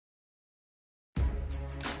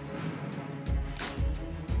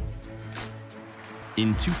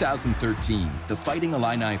In 2013, the Fighting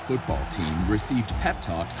Illini football team received pep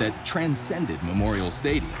talks that transcended Memorial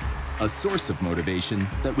Stadium, a source of motivation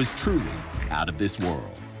that was truly out of this world.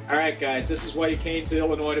 All right, guys, this is why you came to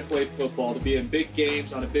Illinois to play football, to be in big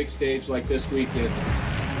games on a big stage like this weekend.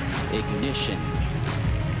 Ignition.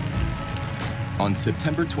 On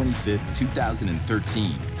September 25,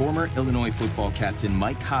 2013, former Illinois football captain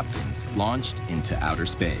Mike Hopkins launched into outer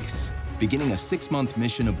space, beginning a 6-month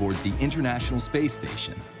mission aboard the International Space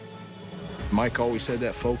Station. Mike always had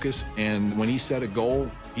that focus, and when he set a goal,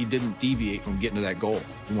 he didn't deviate from getting to that goal.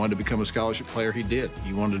 He wanted to become a scholarship player, he did.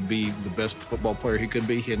 He wanted to be the best football player he could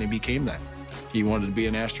be, and he became that. He wanted to be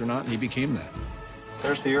an astronaut, and he became that.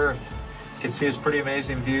 There's the Earth. You can see it's pretty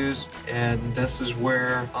amazing views, and this is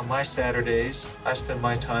where, on my Saturdays, I spend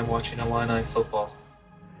my time watching Illini football.